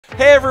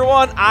Hey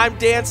everyone, I'm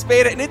Dan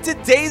Spada, and in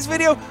today's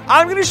video,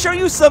 I'm going to show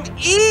you some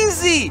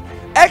easy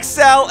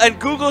Excel and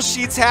Google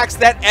Sheets hacks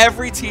that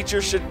every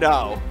teacher should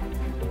know.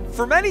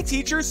 For many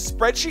teachers,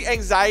 spreadsheet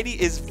anxiety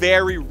is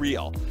very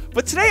real.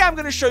 But today I'm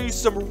going to show you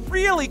some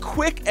really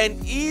quick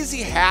and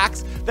easy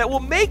hacks that will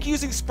make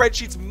using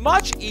spreadsheets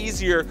much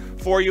easier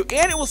for you,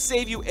 and it will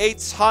save you a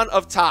ton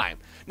of time.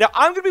 Now,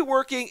 I'm going to be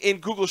working in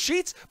Google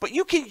Sheets, but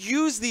you can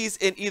use these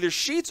in either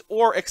Sheets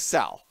or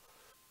Excel.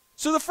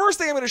 So the first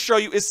thing I'm going to show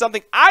you is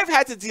something I've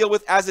had to deal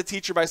with as a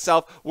teacher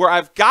myself, where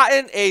I've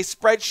gotten a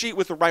spreadsheet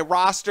with my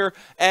roster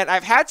and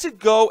I've had to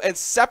go and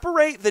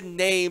separate the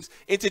names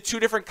into two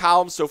different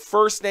columns, so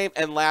first name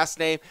and last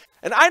name.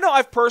 And I know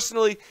I've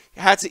personally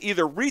had to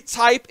either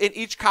retype in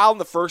each column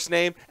the first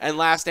name and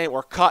last name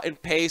or cut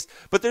and paste,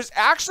 but there's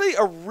actually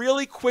a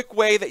really quick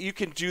way that you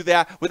can do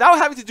that without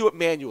having to do it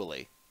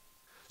manually.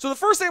 So the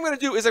first thing I'm going to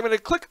do is I'm going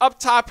to click up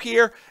top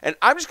here, and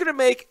I'm just going to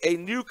make a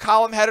new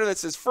column header that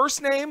says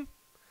first name,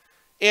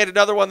 and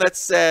another one that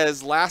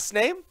says last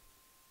name.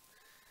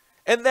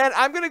 And then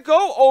I'm going to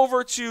go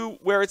over to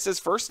where it says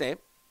first name.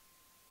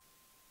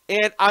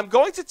 And I'm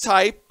going to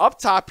type up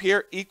top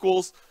here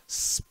equals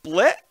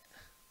split.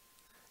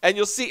 And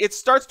you'll see it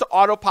starts to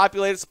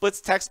auto-populate. It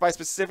splits text by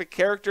specific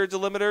character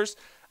delimiters.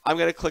 I'm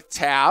going to click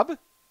tab.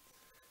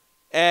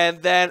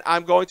 And then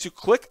I'm going to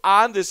click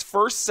on this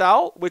first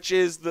cell, which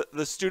is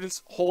the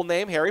student's whole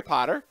name, Harry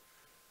Potter.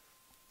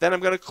 Then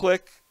I'm going to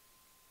click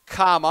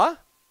comma.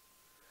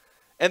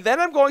 And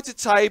then I'm going to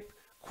type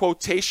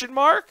quotation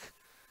mark,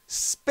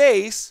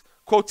 space,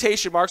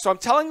 quotation mark. So I'm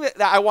telling that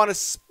I want to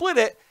split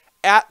it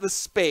at the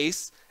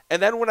space.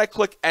 And then when I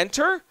click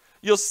enter,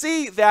 you'll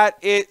see that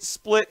it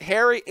split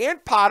Harry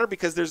and Potter,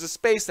 because there's a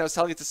space, and I was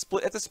telling it to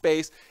split at the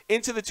space,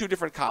 into the two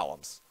different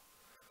columns.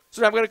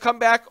 So now I'm going to come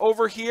back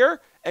over here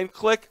and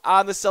click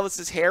on the cell that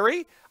says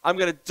Harry. I'm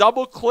going to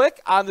double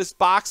click on this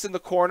box in the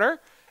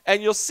corner,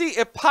 and you'll see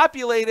it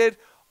populated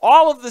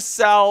all of the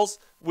cells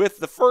with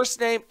the first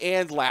name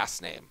and last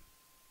name.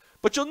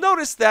 But you'll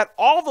notice that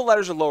all the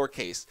letters are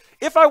lowercase.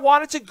 If I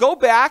wanted to go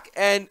back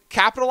and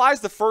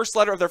capitalize the first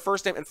letter of their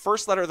first name and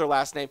first letter of their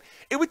last name,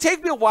 it would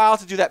take me a while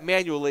to do that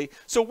manually.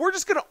 So we're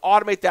just going to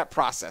automate that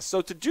process.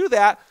 So to do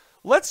that,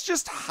 let's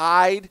just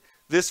hide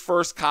this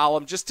first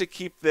column just to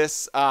keep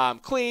this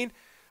clean.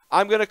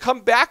 I'm going to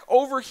come back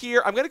over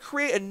here. I'm going to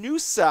create a new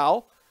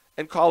cell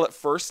and call it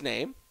first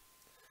name.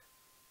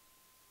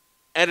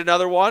 And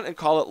another one and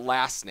call it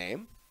last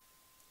name.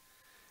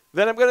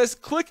 Then I'm going to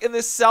click in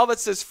this cell that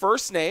says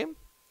first name,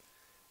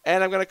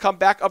 and I'm going to come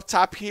back up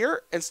top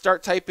here and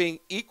start typing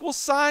equal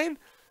sign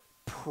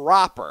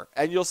proper.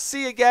 And you'll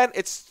see again,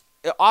 it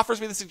offers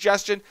me the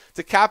suggestion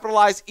to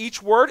capitalize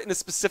each word in a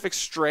specific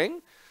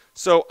string.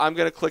 So I'm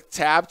going to click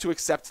tab to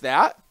accept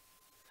that.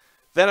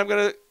 Then I'm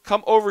going to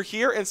come over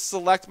here and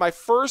select my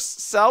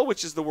first cell,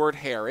 which is the word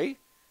Harry.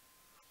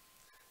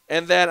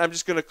 And then I'm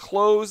just going to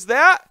close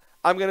that.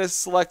 I'm going to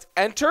select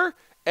enter.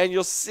 And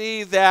you'll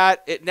see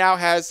that it now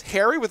has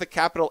Harry with a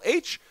capital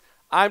H.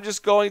 I'm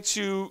just going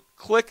to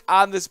click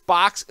on this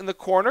box in the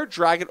corner,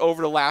 drag it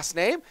over to last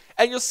name,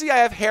 and you'll see I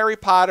have Harry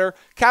Potter,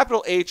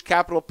 capital H,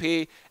 capital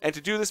P. And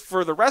to do this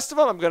for the rest of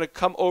them, I'm going to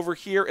come over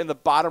here in the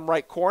bottom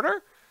right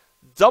corner,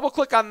 double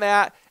click on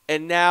that,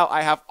 and now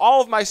I have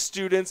all of my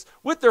students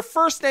with their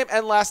first name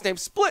and last name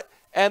split,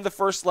 and the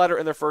first letter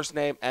in their first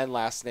name and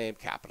last name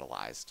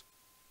capitalized.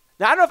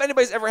 Now, I don't know if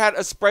anybody's ever had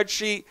a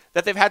spreadsheet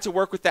that they've had to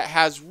work with that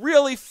has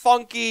really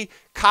funky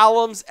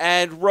columns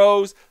and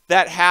rows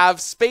that have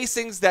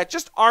spacings that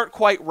just aren't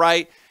quite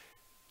right.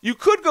 You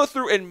could go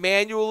through and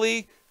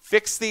manually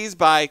fix these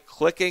by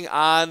clicking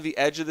on the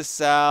edge of the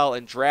cell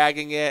and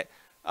dragging it,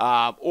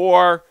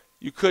 or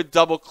you could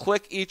double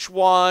click each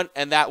one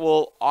and that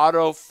will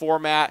auto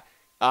format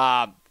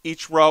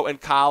each row and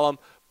column.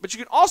 But you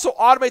can also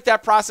automate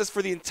that process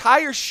for the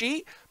entire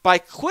sheet by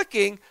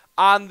clicking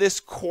on this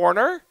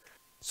corner.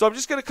 So I'm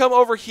just going to come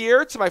over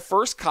here to my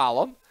first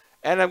column,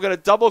 and I'm going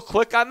to double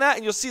click on that,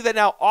 and you'll see that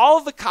now all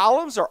of the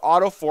columns are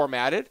auto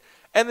formatted.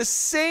 And the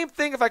same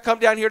thing if I come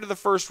down here to the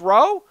first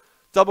row,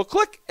 double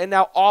click, and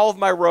now all of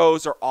my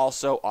rows are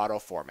also auto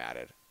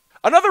formatted.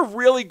 Another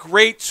really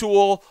great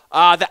tool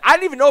that I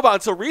didn't even know about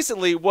until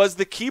recently was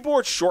the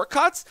keyboard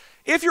shortcuts.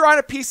 If you're on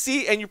a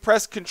PC and you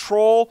press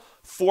Control//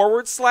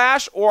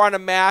 or on a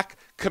Mac,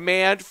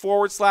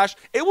 Command//,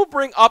 it will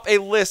bring up a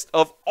list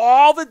of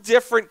all the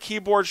different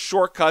keyboard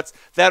shortcuts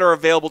that are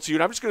available to you.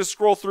 And I'm just going to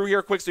scroll through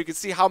here quick so you can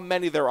see how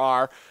many there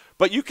are.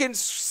 But you can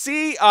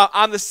see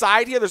on the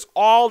side here, there's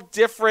all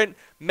different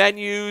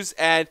menus.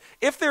 And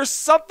if there's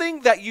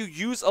something that you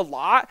use a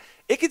lot,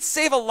 it could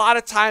save a lot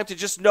of time to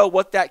just know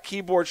what that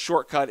keyboard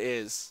shortcut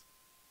is.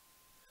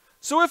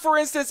 So if, for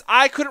instance,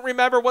 I couldn't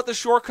remember what the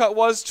shortcut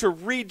was to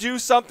redo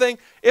something,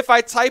 if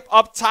I type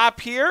up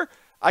top here,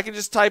 I can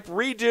just type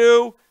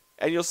redo,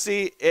 and you'll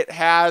see it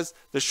has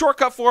the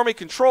shortcut for me,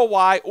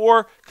 Control-Y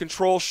or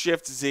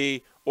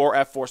Control-Shift-Z or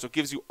F4. So it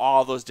gives you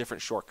all those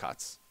different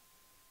shortcuts.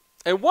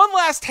 And one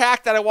last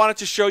hack that I wanted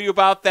to show you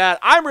about that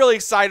I'm really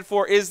excited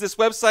for is this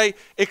website,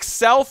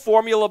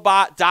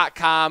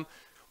 excelformulabot.com.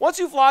 Once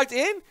you've logged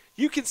in,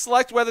 you can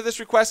select whether this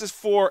request is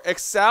for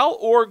Excel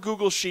or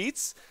Google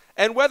Sheets,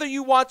 and whether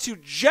you want to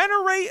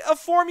generate a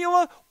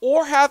formula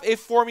or have a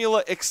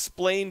formula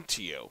explained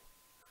to you.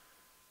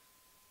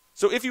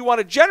 So if you want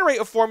to generate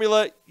a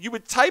formula, you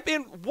would type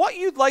in what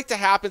you'd like to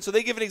happen. So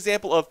they give an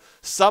example of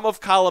sum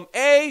of column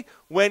A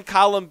when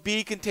column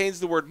B contains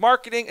the word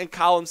marketing and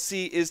column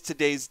C is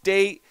today's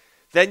date.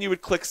 Then you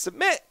would click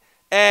submit.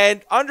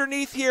 And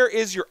underneath here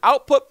is your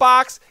output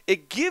box.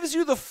 It gives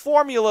you the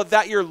formula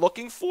that you're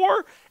looking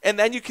for. And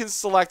then you can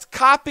select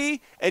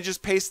copy and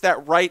just paste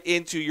that right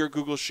into your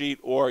Google Sheet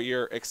or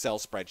your Excel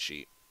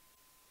spreadsheet.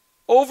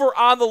 Over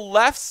on the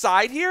left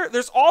side here,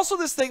 there's also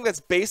this thing that's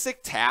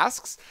basic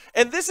tasks.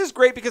 And this is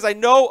great because I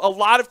know a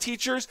lot of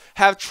teachers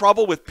have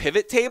trouble with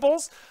pivot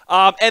tables.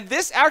 And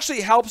this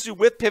actually helps you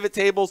with pivot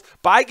tables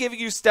by giving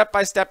you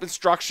step-by-step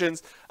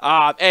instructions.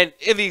 And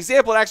in the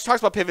example, it actually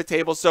talks about pivot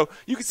tables. So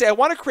you can say, I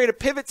want to create a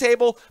pivot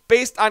table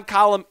based on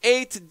column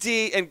A to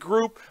D and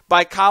group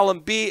by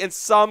column B and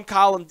sum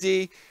column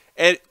D.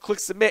 And click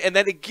submit. And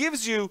then it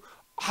gives you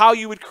how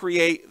you would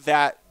create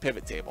that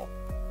pivot table.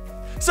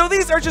 So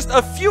these are just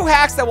a few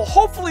hacks that will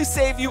hopefully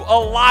save you a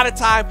lot of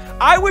time.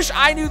 I wish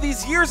I knew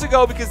these years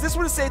ago because this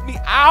would have saved me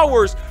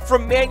hours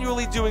from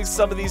manually doing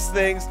some of these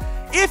things.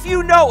 If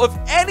you know of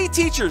any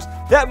teachers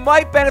that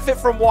might benefit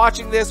from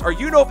watching this, or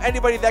you know of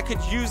anybody that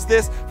could use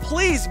this,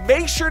 please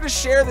make sure to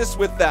share this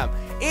with them.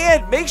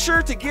 And make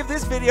sure to give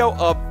this video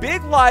a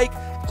big like,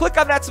 click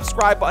on that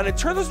subscribe button, and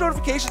turn those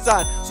notifications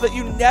on so that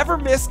you never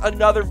miss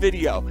another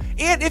video.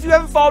 And if you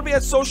haven't followed me on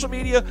social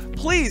media,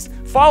 please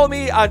follow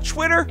me on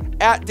Twitter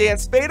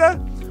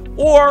 @DanSpada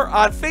or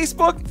on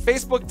Facebook,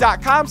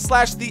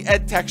 facebook.com/The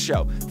EdTech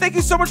Show. Thank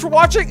you so much for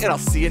watching, and I'll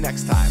see you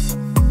next time.